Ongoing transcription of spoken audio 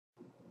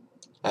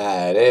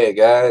Alright, hey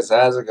guys,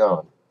 how's it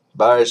going?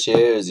 Barsh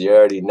here, as you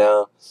already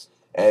know,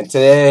 and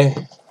today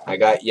I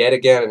got yet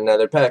again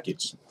another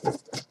package.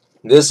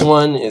 This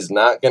one is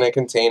not going to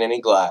contain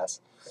any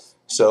glass,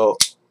 so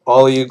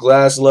all of you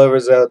glass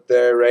lovers out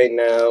there right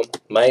now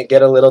might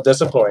get a little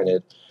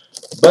disappointed.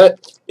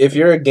 But if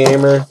you're a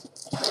gamer,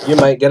 you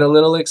might get a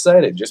little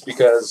excited just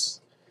because,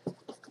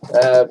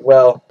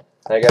 well,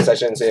 I guess I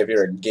shouldn't say if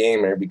you're a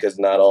gamer because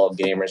not all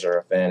gamers are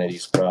a fan of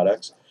these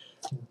products.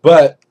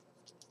 But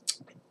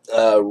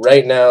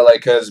right now,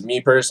 like, cause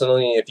me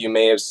personally, if you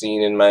may have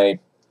seen in my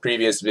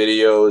previous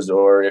videos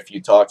or if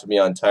you talk to me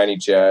on Tiny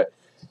Chat,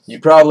 you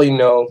probably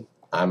know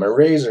I'm a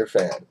Razer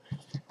fan.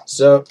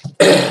 So,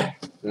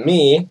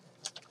 me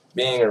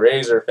being a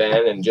Razer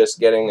fan and just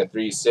getting a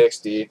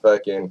 360,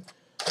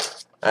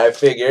 I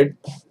figured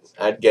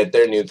I'd get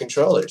their new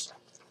controllers.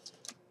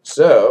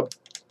 So,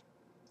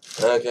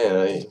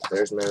 okay,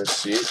 there's my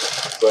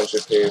receipt, bunch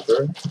of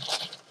paper.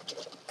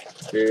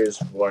 Here's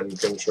one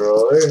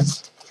controller,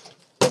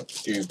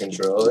 two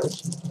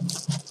controllers.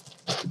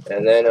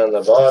 And then on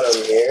the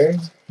bottom here,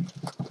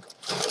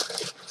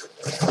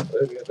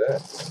 look at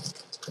that.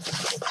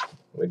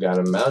 We got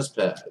a mouse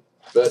pad.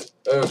 But,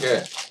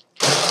 okay.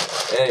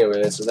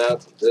 Anyway, so now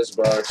this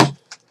box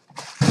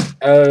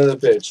out of the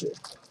picture.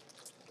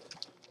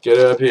 Get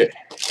up here.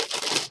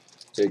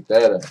 Take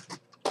that out.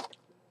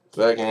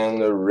 Fucking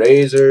the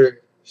Razer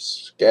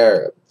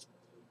Scarab.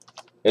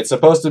 It's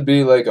supposed to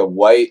be like a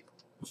white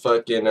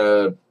fucking,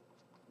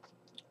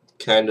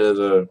 kind of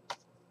a,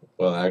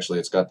 well, actually,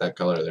 it's got that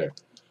color there.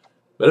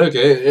 But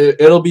okay,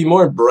 it'll be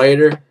more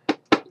brighter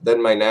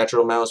than my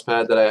natural mouse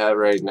pad that I have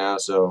right now,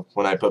 so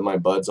when I put my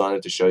buds on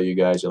it to show you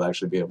guys, you'll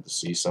actually be able to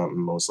see something,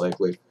 most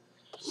likely.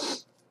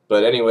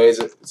 But anyways,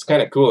 it's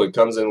kind of cool. It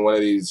comes in one of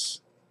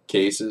these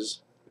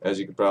cases, as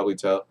you can probably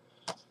tell.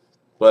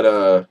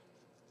 But,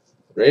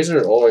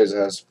 Razer always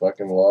has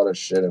fucking a lot of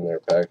shit in their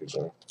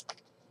packaging.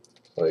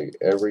 Like,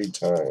 every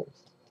time.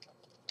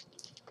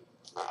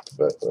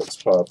 But let's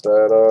pop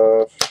that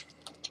off.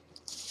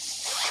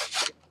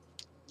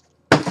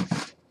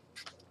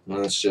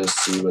 Let's just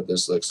see what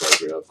this looks like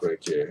real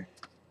quick here.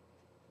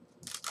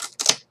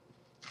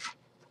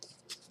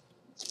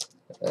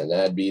 And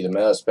that'd be the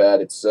mouse pad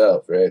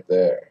itself right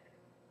there.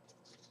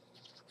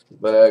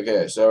 But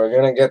okay, so we're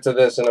going to get to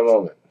this in a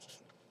moment.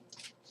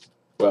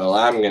 Well,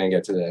 I'm going to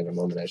get to that in a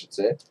moment, I should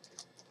say.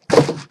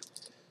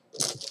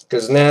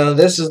 Because now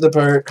this is the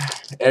part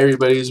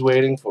everybody's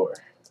waiting for.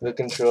 The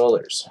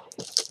controllers.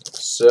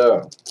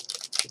 So,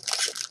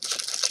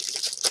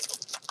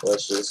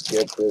 let's just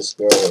get this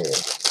going.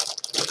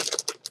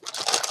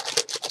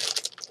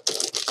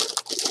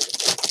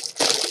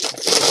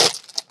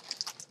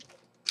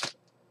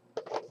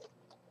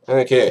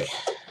 Okay,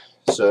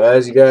 so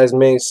as you guys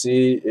may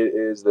see, it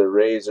is the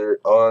Razer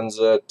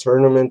Onza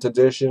Tournament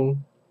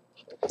Edition.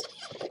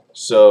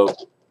 So,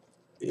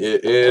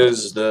 it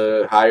is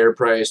the higher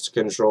priced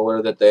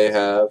controller that they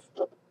have,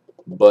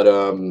 but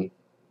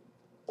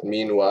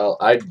meanwhile,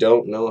 I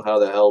don't know how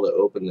the hell to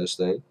open this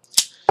thing.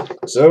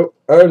 So,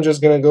 I'm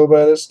just going to go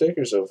by this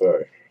sticker so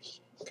far.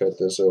 Cut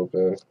this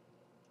open.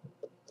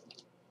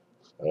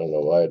 I don't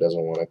know why it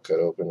doesn't want to cut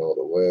open all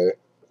the way.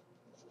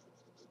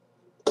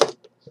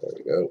 There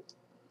we go.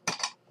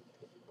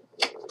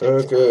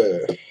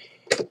 Okay.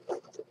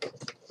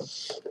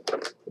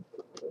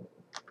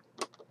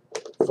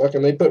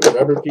 Fucking they put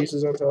rubber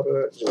pieces on top of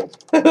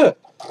that?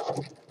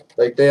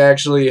 Like they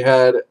actually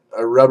had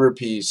a rubber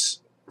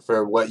piece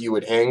for what you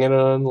would hang it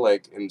on,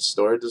 like in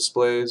store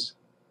displays.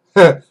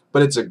 But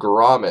it's a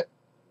grommet.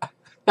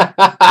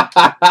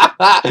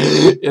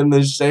 In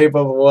the shape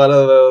of one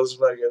of those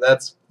fucking,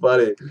 that's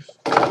funny.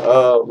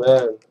 Oh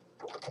man.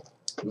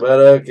 But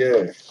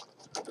okay.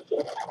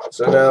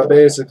 So now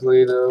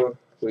basically though,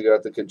 we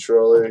got the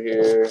controller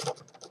here.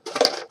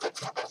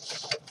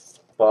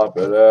 Pop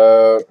it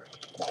out.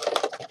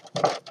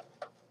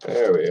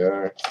 There we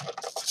are.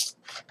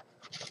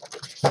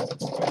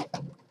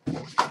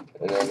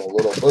 And then the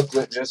little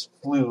booklet just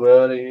flew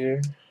out of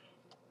here.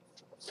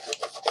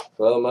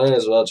 Well, might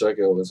as well check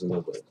out what's in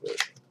the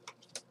booklet.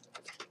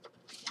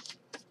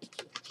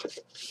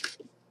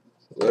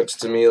 Looks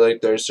to me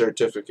like their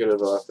certificate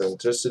of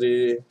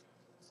authenticity.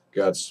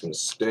 Got some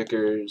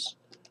stickers.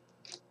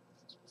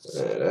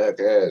 And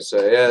okay,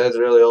 so yeah, that's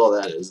really all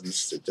that is, the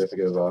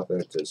certificate of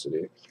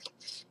authenticity.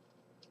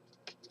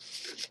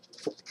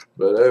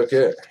 But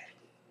okay.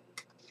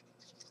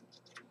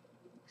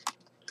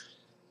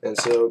 And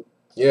so,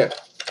 yeah.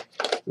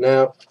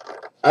 Now,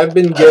 I've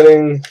been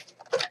getting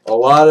a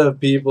lot of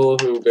people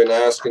who've been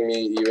asking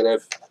me even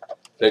if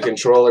the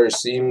controllers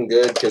seem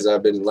good because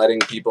I've been letting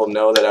people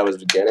know that I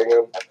was getting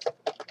them.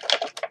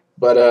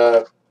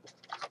 But,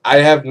 I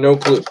have no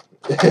clue.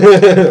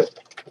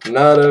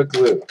 Not a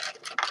clue.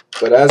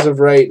 But as of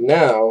right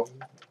now,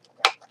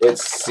 it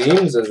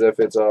seems as if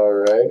it's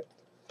alright.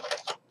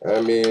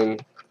 I mean,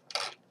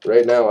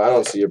 right now I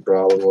don't see a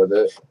problem with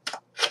it.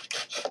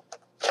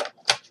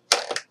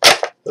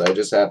 But I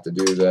just have to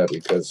do that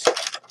because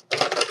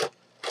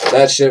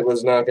that shit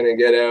was not going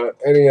to get out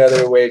any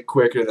other way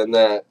quicker than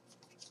that.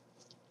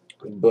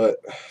 But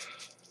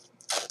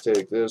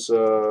take this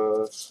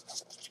off.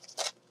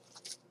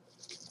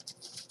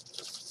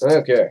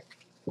 Okay.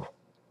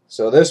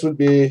 So this would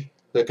be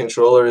the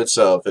controller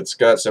itself. It's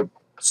got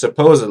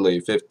supposedly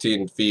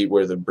 15 feet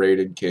worth of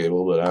braided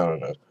cable, but I don't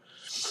know.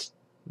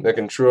 The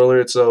controller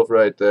itself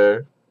right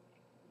there.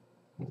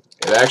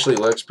 It actually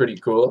looks pretty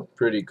cool.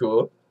 Pretty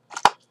cool.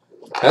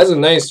 Has a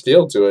nice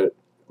feel to it.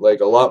 Like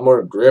a lot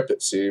more grip,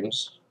 it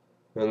seems.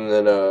 And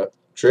then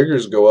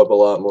triggers go up a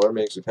lot more.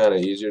 Makes it kind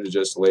of easier to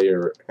just lay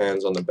your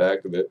hands on the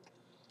back of it.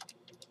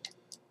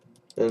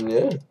 And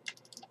yeah.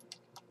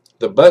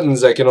 The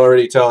buttons I can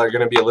already tell are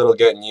going to be a little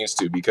getting used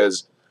to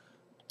because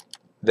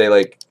they're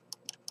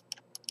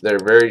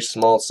very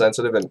small,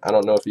 sensitive, and I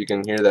don't know if you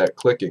can hear that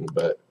clicking,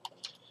 but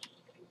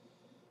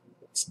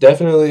it's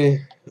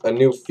definitely a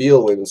new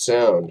feel and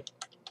sound.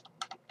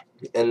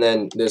 And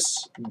then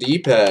this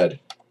D-pad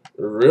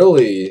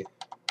really,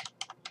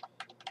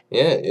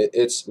 yeah,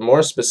 it's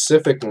more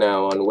specific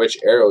now on which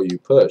arrow you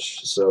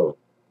push. So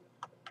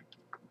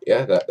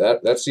yeah,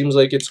 that seems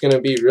like it's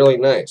gonna be really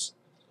nice.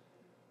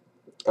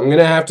 I'm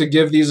gonna have to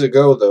give these a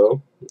go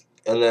though,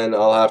 and then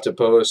I'll have to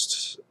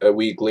post a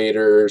week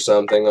later or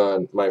something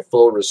on my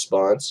full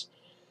response.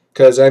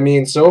 Cause I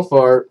mean, so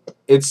far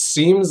it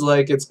seems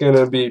like it's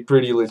gonna be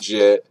pretty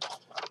legit,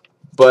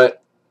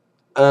 but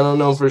I don't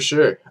know for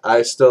sure.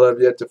 I still have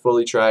yet to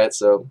fully try it,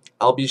 so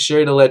I'll be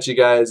sure to let you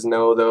guys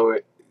know though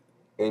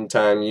in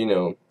time. You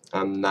know,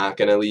 I'm not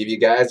gonna leave you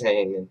guys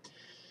hanging.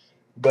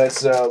 But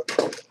so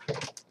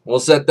we'll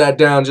set that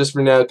down just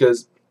for now,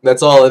 cause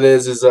that's all it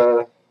is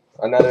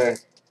another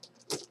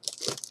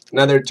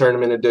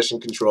tournament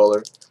edition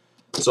controller.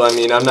 So I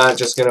mean, I'm not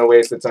just gonna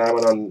waste the time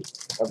on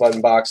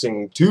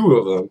unboxing 2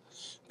 of them,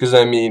 because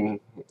I mean,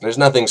 there's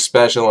nothing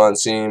special on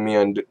seeing me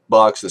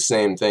unbox the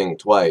same thing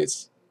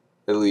twice.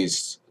 At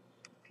least,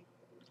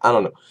 I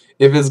don't know.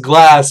 If it's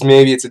glass,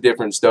 maybe it's a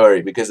different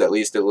story, because at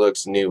least it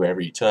looks new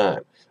every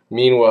time.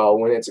 Meanwhile,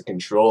 when it's a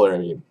controller, I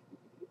mean,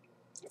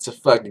 it's a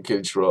fucking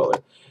controller.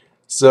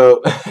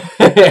 So,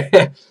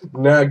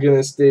 not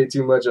gonna stay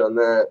too much on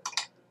that,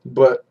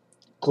 but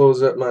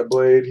close up my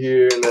blade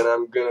here, and then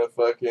I'm gonna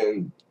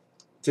fucking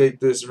take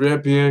this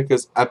rip here,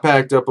 because I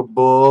packed up a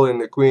bowl in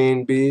the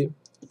queen bee,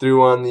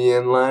 threw on the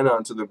inline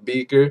onto the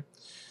beaker.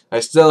 I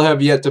still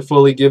have yet to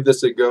fully give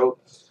this a go,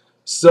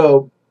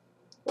 so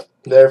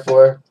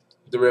therefore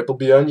the rip will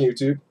be on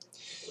YouTube.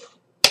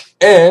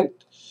 And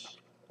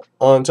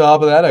on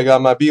top of that, I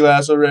got my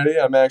B-lasso ready.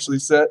 I'm actually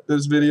set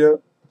this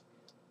video.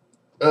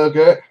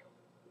 Okay.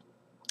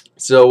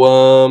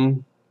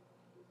 So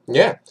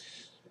yeah.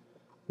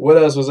 What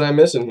else was I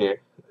missing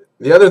here?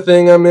 The other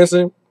thing I'm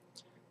missing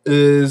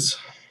is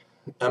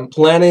I'm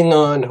planning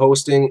on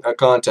hosting a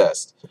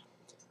contest.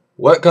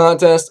 What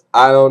contest?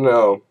 I don't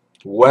know.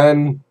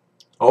 When?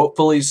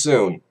 Hopefully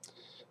soon.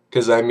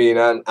 Because, I mean,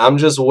 I'm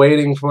just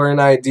waiting for an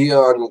idea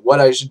on what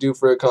I should do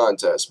for a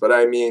contest. But,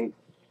 I mean,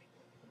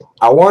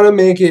 I want to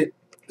make it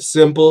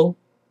simple.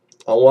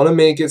 I want to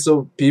make it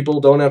so people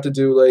don't have to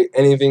do, like,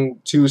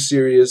 anything too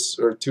serious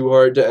or too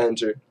hard to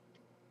enter.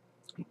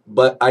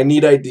 But I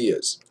need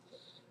ideas.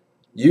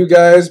 You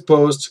guys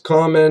post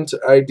comment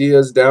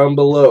ideas down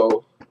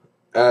below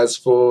as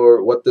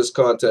for what this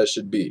contest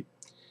should be.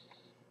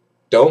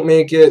 Don't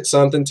make it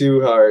something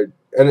too hard.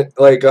 And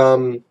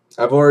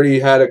I've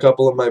already had a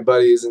couple of my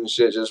buddies and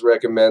shit just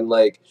recommend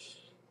like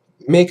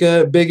make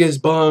a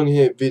biggest bong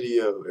hit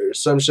video or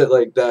some shit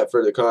like that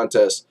for the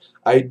contest.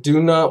 I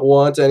do not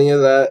want any of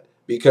that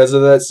because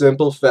of that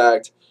simple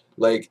fact.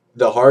 Like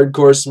the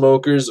hardcore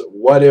smokers,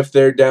 what if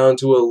they're down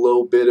to a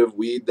little bit of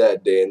weed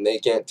that day and they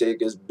can't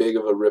take as big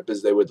of a rip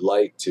as they would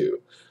like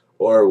to?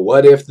 Or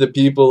what if the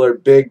people are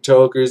big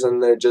tokers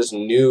and they're just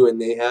new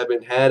and they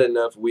haven't had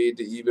enough weed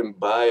to even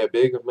buy a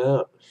big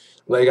amount?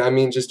 Like, I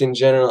mean, just in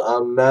general,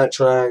 I'm not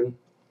trying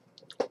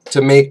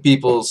to make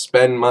people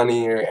spend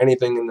money or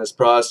anything in this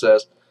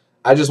process.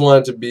 I just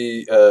want it to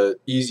be an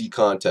easy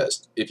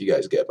contest, if you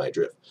guys get my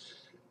drift.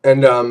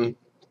 And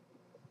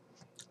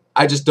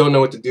I just don't know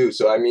what to do.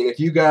 So, I mean, if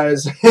you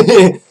guys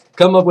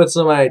come up with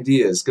some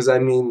ideas, because, I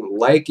mean,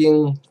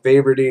 liking,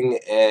 favoriting,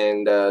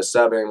 and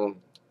subbing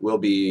will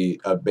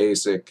be a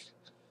basic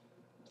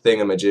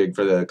thingamajig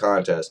for the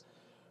contest.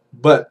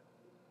 But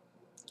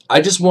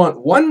I just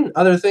want one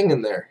other thing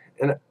in there,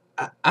 and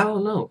I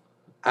don't know.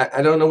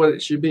 I don't know what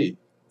it should be.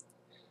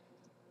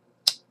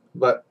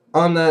 But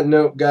on that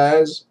note,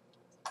 guys,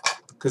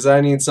 because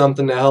I need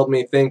something to help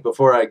me think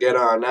before I get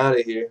on out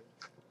of here.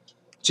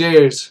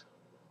 Cheers.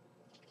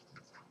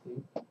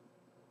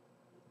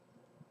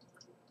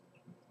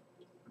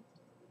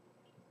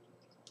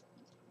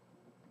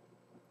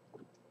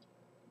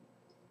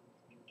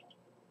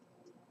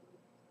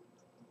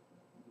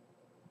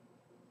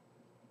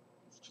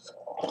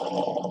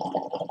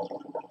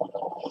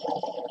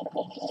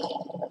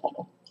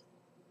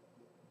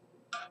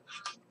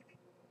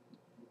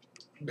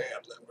 Bam,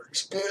 that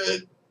works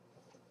good.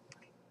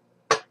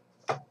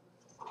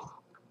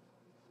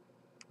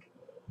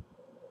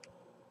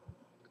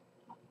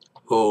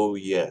 Oh,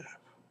 yeah.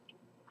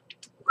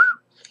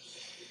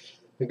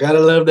 Gotta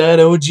love that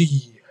OG.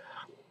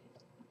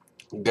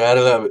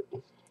 Gotta love it.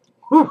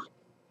 Whew.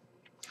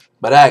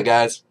 But alright,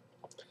 guys.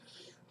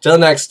 Till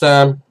next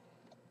time,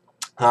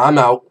 I'm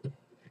out.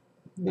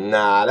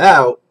 Not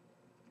out,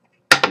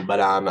 but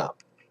I'm out.